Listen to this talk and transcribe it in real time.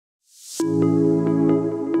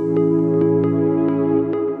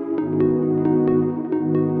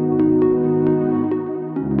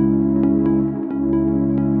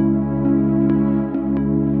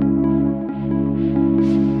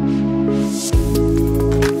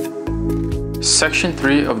Section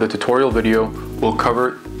 3 of the tutorial video will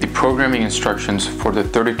cover the programming instructions for the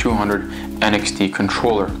 3200 NXT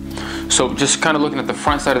controller. So just kind of looking at the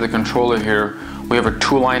front side of the controller here, we have a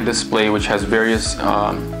two-line display which has various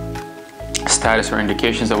status or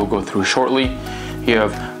indications that we'll go through shortly. You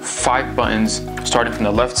have 5 buttons. Starting from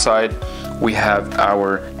the left side, we have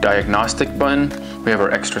our diagnostic button, we have our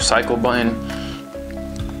extra cycle button,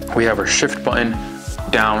 we have our shift button,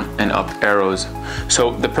 down and up arrows.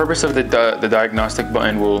 So the purpose of the diagnostic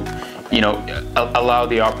button will, allow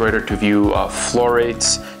the operator to view flow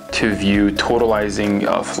rates, to view totalizing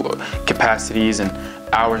capacities and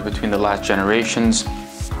hours between the last generations.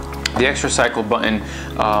 The extra cycle button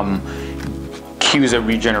cues a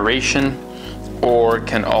regeneration, or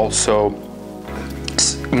can also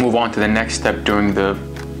move on to the next step during the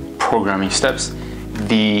programming steps.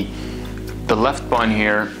 The left button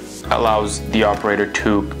here allows the operator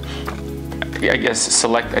to,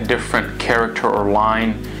 select a different character or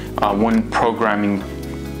line when programming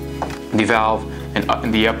the valve,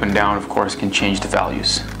 and the up and down, of course, can change the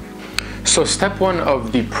values. So step 1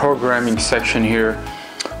 of the programming section here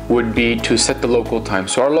would be to set the local time.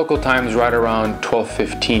 So our local time is right around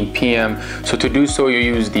 12:15 p.m. So to do so, you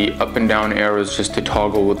use the up and down arrows just to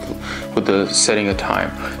toggle with the setting of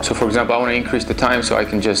time. So for example, I want to increase the time, so I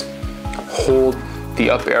can just hold the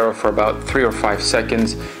up arrow for about 3 or 5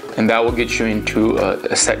 seconds, and that will get you into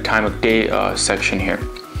a set time of day section here.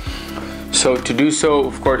 So to do so,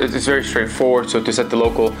 of course, it's very straightforward. So to set the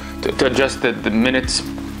local, to adjust the minutes,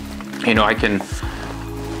 I can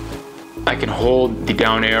hold the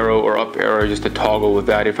down arrow or up arrow just to toggle with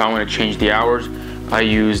that. If I want to change the hours, I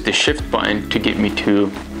use the shift button to get me to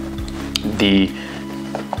the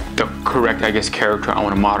correct, character I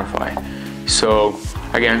want to modify. So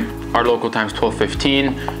again, our local time is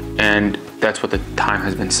 12:15, and that's what the time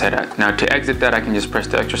has been set at. Now to exit that, I can just press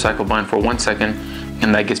the extra cycle button for 1 second,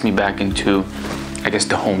 and that gets me back into,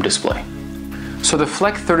 the home display. So the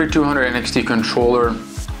Fleck 3200 NXT controller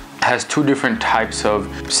has 2 different types of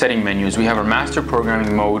setting menus. We have our master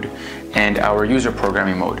programming mode and our user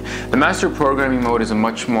programming mode. The master programming mode is a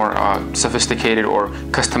much more sophisticated or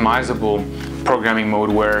customizable programming mode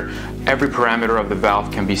where every parameter of the valve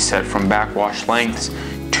can be set, from backwash lengths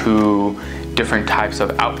to different types of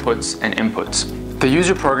outputs and inputs. The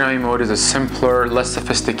user programming mode is a simpler, less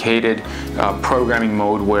sophisticated programming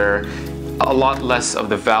mode where a lot less of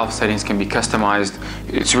the valve settings can be customized.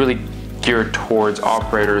 It's really geared towards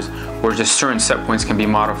operators where just certain set points can be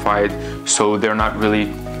modified, so they're not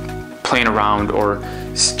really playing around or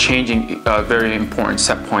changing very important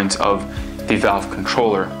set points of the valve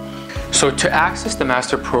controller. So to access the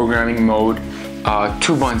master programming mode,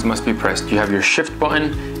 2 buttons must be pressed. You have your shift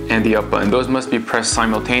button and the up button. Those must be pressed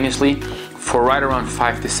simultaneously for right around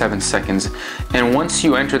 5 to 7 seconds. And once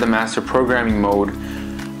you enter the master programming mode,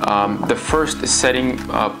 the first setting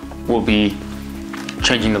will be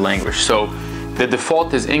changing the language. So the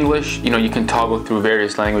default is English. You can toggle through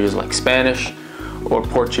various languages like Spanish or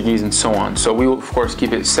Portuguese and so on. So we will of course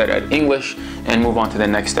keep it set at English and move on to the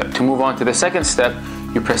next step. To move on to the second step,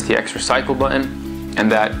 you press the extra cycle button,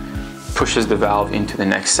 and that pushes the valve into the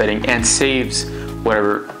next setting and saves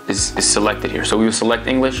whatever is selected here. So we will select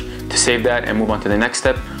English to save that and move on to the next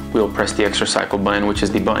step. We will press the extra cycle button, which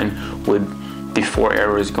is the button with the 4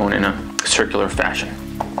 arrows going in a circular fashion.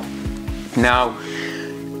 Now,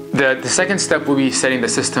 the second step will be setting the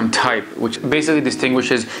system type, which basically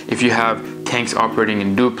distinguishes if you have tanks operating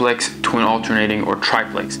in duplex, twin alternating, or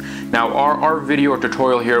triplex. Now our video or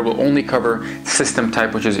tutorial here will only cover system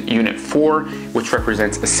type, which is unit 4, which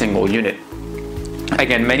represents a single unit.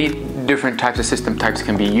 Again, many different types of system types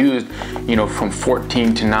can be used, from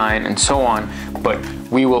 14 to 9 and so on, but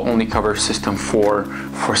we will only cover system 4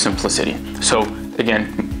 for simplicity. So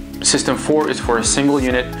again, system 4 is for a single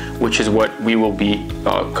unit, which is what we will be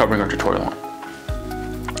covering our tutorial on.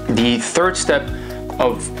 The third step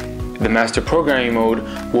of the master programming mode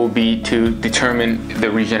will be to determine the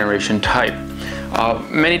regeneration type.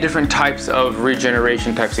 Many different types of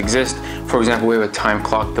regeneration types exist. For example, we have a time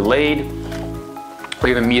clock delayed. We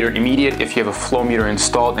have a meter immediate if you have a flow meter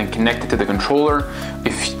installed and connected to the controller,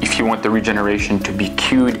 if you want the regeneration to be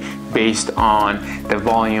cued based on the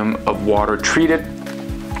volume of water treated.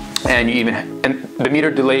 And the meter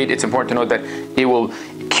delayed, it's important to note that it will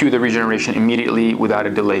cue the regeneration immediately without a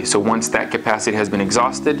delay. So once that capacity has been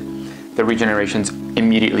exhausted, the regeneration's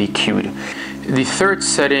immediately cued. The third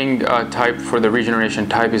setting type for the regeneration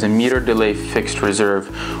type is a meter delay fixed reserve,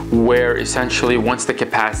 where essentially once the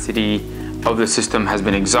capacity of the system has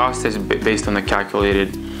been exhausted based on the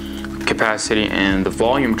calculated capacity and the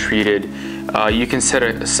volume treated, you can set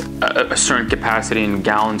a certain capacity in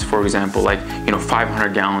gallons, for example, like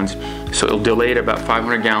 500 gallons. So it'll delay it about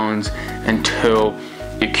 500 gallons until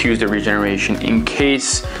it cues the regeneration, in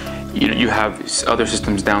case you have other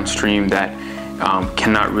systems downstream that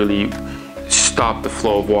cannot really stop the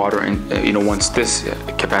flow of water, and once this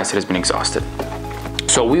capacity has been exhausted.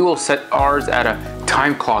 So we will set ours at a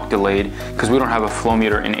time clock delayed, because we don't have a flow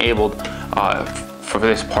meter enabled for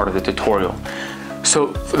this part of the tutorial.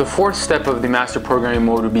 So for the fourth step of the master programming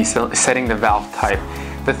mode would be setting the valve type.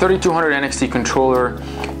 The 3200 NXT controller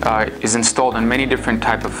is installed on many different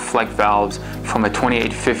type of Fleck valves, from a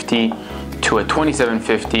 2850 to a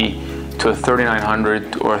 2750 to a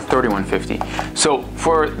 3900 or a 3150. So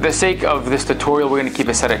for the sake of this tutorial, we're going to keep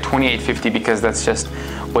it set at 2850 because that's just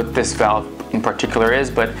what this valve in particular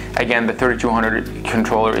is. But again, the 3200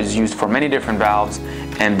 controller is used for many different valves,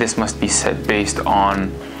 and this must be set based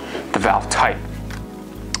on the valve type.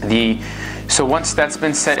 So once that's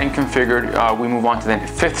been set and configured, we move on to the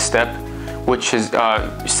fifth step, which is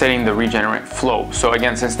setting the regenerant flow. So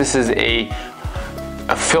again, since this is a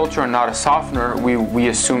filter and not a softener, we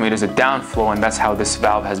assume it is a downflow, and that's how this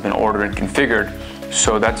valve has been ordered and configured.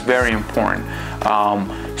 So that's very important.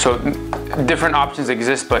 So different options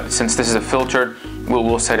exist, but since this is a filter,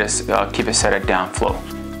 we'll keep it set at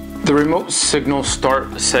downflow. The remote signal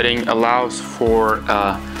start setting allows for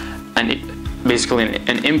basically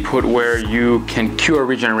an input where you can cue a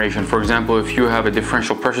regeneration. For example, if you have a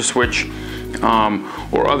differential pressure switch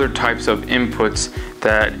or other types of inputs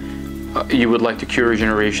that you would like to cue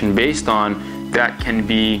regeneration based on, that can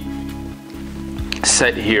be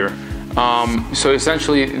set here. So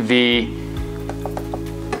essentially the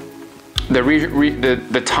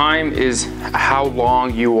time is how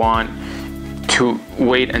long you want to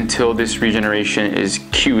wait until this regeneration is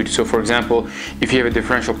cued. So for example, if you have a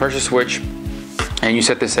differential pressure switch and you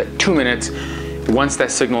set this at 2 minutes, once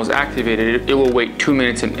that signal is activated, it will wait 2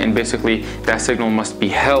 minutes, and basically that signal must be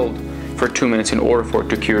held for 2 minutes in order for it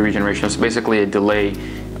to cue a regeneration. It's basically a delay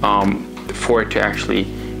for it to actually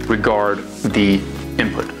regard the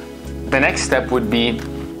input. The next step would be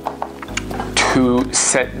to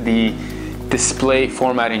set the display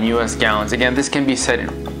format in US gallons. Again, this can be set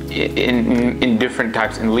in different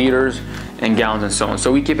types, in liters and gallons and so on.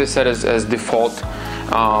 So we keep it set as default,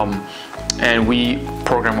 and we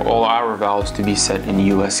program all our valves to be set in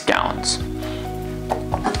US gallons.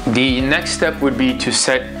 The next step would be to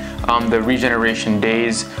set the regeneration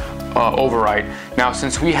days override. Now,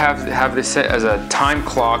 since we have this set as a time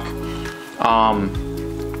clock,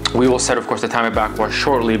 we will set, of course, the time of backwash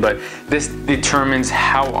shortly, but this determines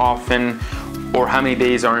how often or how many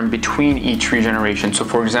days are in between each regeneration. So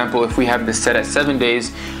for example, if we have this set at 7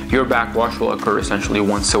 days, your backwash will occur essentially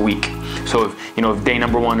once a week. So if day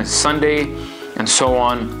number 1 is Sunday and so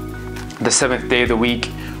on, the 7th day of the week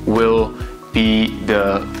will be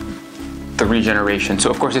the regeneration. So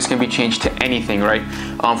of course this can be changed to anything, right?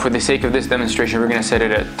 For the sake of this demonstration, we're going to set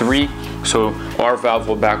it at 3, so our valve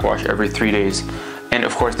will backwash every 3 days. And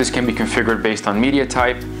of course this can be configured based on media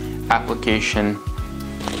type, application,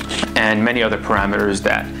 and many other parameters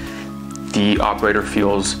that the operator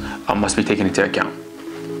feels must be taken into account.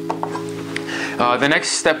 The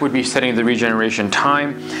next step would be setting the regeneration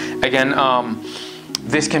time. Again,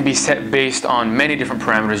 this can be set based on many different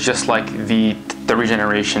parameters, just like the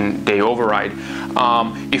regeneration day override.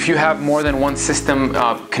 If you have more than one system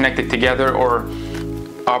connected together or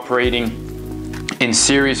operating in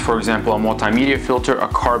series, for example, a multimedia filter, a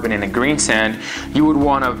carbon, and a green sand, you would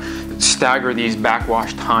want to stagger these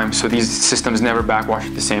backwash times so these systems never backwash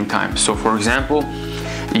at the same time. So for example,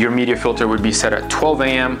 your media filter would be set at 12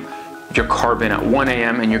 a.m., your carbon at 1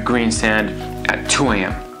 a.m., and your green sand at 2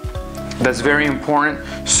 a.m. That's very important,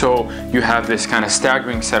 so you have this kind of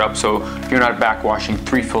staggering setup, so you're not backwashing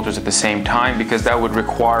 3 filters at the same time, because that would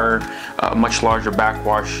require much larger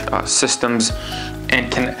backwash systems and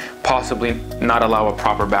can possibly not allow a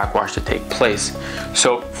proper backwash to take place.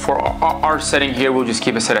 So for our setting here, we'll just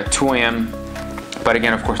keep it set at 2 a.m. But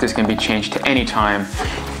again, of course, this can be changed to any time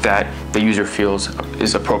that the user feels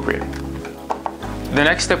is appropriate. The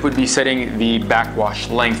next step would be setting the backwash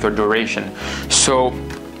length or duration. So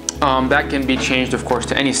that can be changed, of course,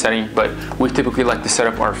 to any setting, but we typically like to set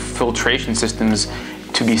up our filtration systems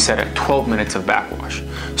to be set at 12 minutes of backwash.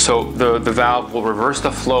 So the valve will reverse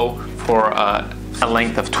the flow for a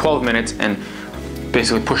length of 12 minutes and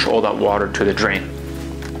basically push all that water to the drain.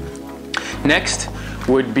 Next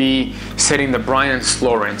would be setting the brine and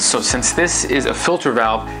slow rinse. So since this is a filter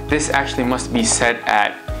valve, this actually must be set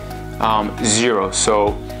at 0.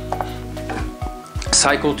 So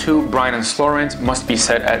Cycle 2, brine and slow rinse must be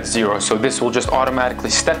set at 0. So this will just automatically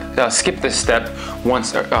skip this step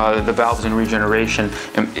once the valve is in regeneration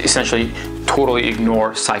and essentially totally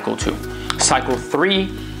ignore cycle 2. Cycle 3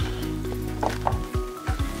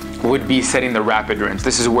 would be setting the rapid rinse.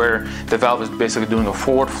 This is where the valve is basically doing a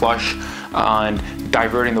forward flush and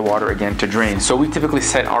diverting the water again to drain. So we typically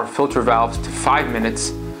set our filter valves to 5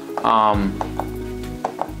 minutes.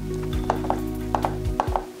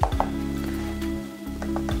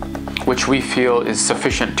 Which we feel is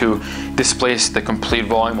sufficient to displace the complete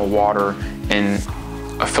volume of water in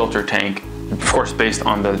a filter tank, of course based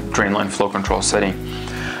on the drain line flow control setting.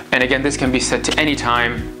 And again, this can be set to any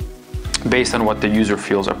time based on what the user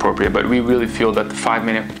feels appropriate, but we really feel that the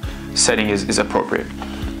 5-minute setting is appropriate.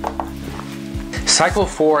 Cycle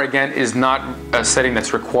 4 again is not a setting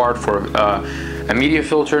that's required for a media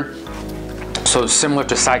filter. So similar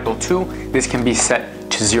to cycle 2, this can be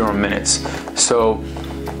set to 0 minutes. So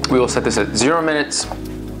we will set this at 0 minutes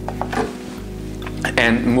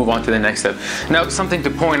and move on to the next step. Now, something to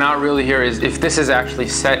point out really here is if this is actually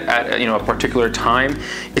set at a particular time,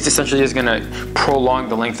 it's essentially just going to prolong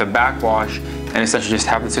the length of backwash and essentially just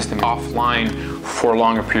have the system offline for a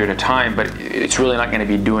longer period of time, but it's really not going to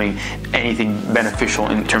be doing anything beneficial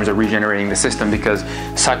in terms of regenerating the system, because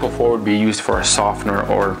cycle 4 would be used for a softener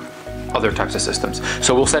or other types of systems.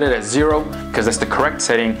 So we'll set it at 0 because that's the correct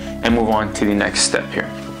setting and move on to the next step here.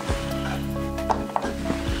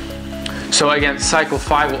 So again, cycle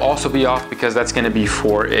 5 will also be off because that's going to be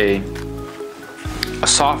for a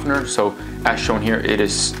softener. So as shown here, it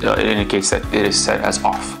indicates that it is set as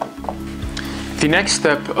off. The next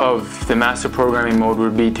step of the master programming mode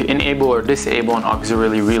would be to enable or disable an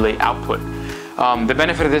auxiliary relay output. The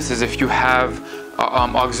benefit of this is if you have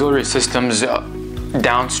auxiliary systems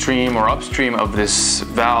downstream or upstream of this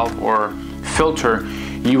valve or filter,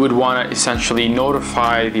 you would want to essentially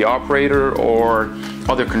notify the operator or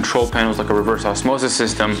other control panels like a reverse osmosis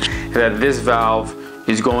system that this valve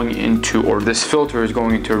is going into, or this filter is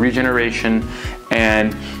going into regeneration,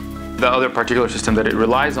 and the other particular system that it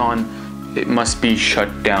relies on, it must be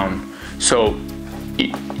shut down. So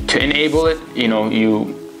to enable it, you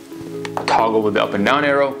toggle with the up and down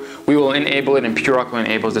arrow. We will enable it, and Pure Aqua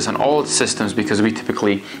enables this on all its systems because we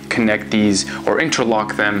typically connect these or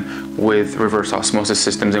interlock them with reverse osmosis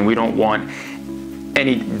systems, and we don't want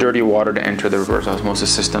any dirty water to enter the reverse osmosis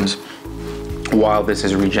systems while this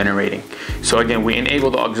is regenerating. So again, we enable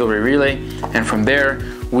the auxiliary relay, and from there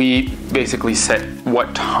we basically set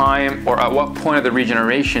what time or at what point of the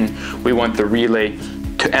regeneration we want the relay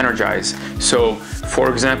to energize. So for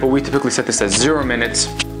example, we typically set this at 0 minutes.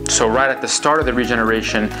 So right at the start of the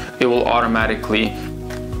regeneration, it will automatically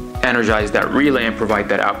energize that relay and provide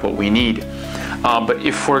that output we need. But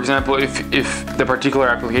if, for example, if the particular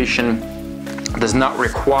application does not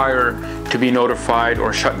require to be notified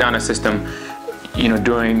or shut down a system,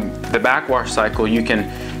 during the backwash cycle, you can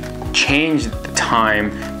change the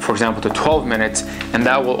time, for example, to 12 minutes, and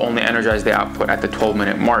that will only energize the output at the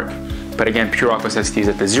 12-minute mark. But again, Pure Aqua sets these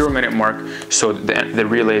at the 0-minute mark, so the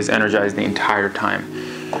relay is energized the entire time.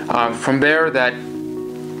 From there, the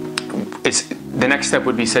next step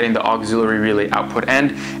would be setting the auxiliary relay output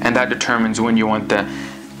end, and that determines when you want the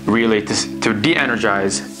relay to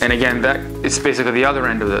de-energize. And again, that is basically the other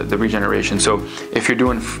end of the regeneration. So if you're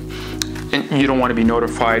doing, you don't want to be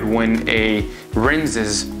notified when a rinse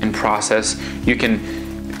is in process, you can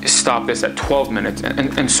stop this at 12 minutes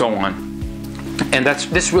and so on. And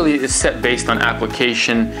this really is set based on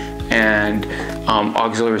application and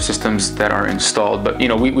auxiliary systems that are installed. But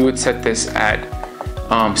we would set this at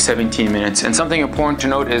 17 minutes. And something important to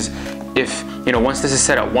note is if once this is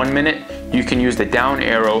set at 1 minute, you can use the down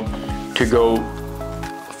arrow to go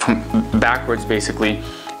from backwards basically,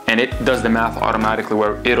 and it does the math automatically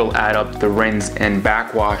where it'll add up the rinse and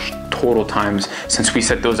backwash total times. Since we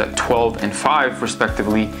set those at 12 and 5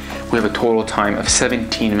 respectively, we have a total time of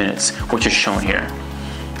 17 minutes, which is shown here.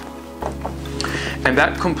 And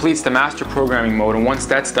that completes the master programming mode, and once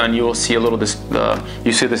that's done, you will see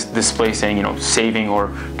this display saying saving or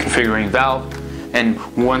configuring valve. And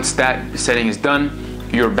once that setting is done,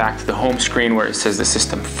 you're back to the home screen where it says the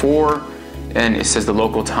system 4 and it says the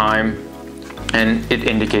local time, and it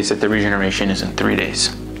indicates that the regeneration is in 3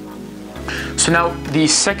 days. So now the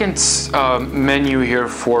second menu here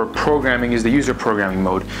for programming is the user programming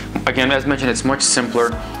mode. Again, as mentioned, it's much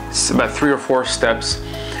simpler. It's about 3 or 4 steps.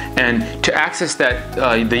 And to access that,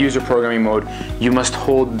 the user programming mode, you must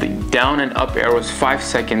hold the down and up arrows 5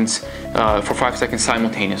 seconds for 5 seconds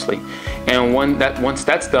simultaneously. And once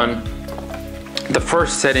that's done, the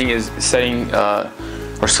first setting is setting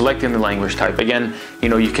or selecting the language type. Again,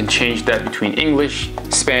 you can change that between English,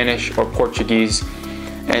 Spanish, or Portuguese,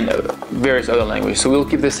 and various other languages. So we'll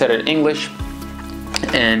keep this set at English,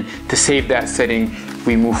 and to save that setting,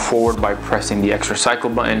 we move forward by pressing the extra cycle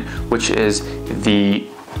button, which is the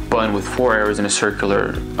button with 4 arrows in a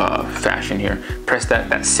circular fashion here. Press that,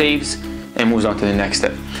 that saves and moves on to the next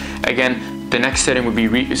step. Again, the next setting would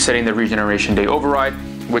be setting the regeneration day override,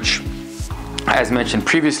 which, as mentioned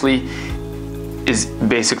previously, is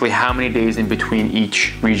basically how many days in between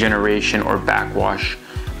each regeneration or backwash,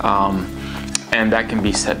 and that can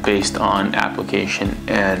be set based on application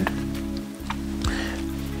and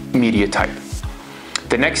media type.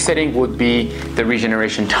 The next setting would be the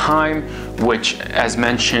regeneration time, which, as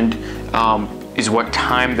mentioned, is what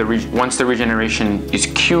time once the regeneration is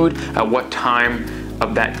queued, at what time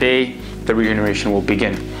of that day the regeneration will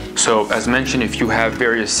begin. So as mentioned, if you have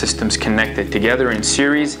various systems connected together in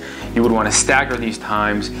series, you would want to stagger these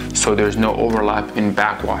times so there's no overlap in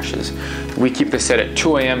backwashes. We keep this set at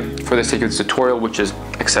 2 a.m. for the sake of this tutorial, which is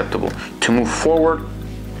acceptable. To move forward,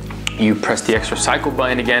 you press the extra cycle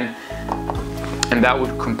button again, and that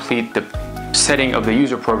would complete the setting of the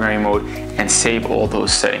user programming mode and save all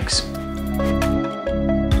those settings.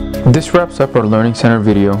 This wraps up our Learning Center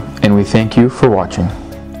video, and we thank you for watching.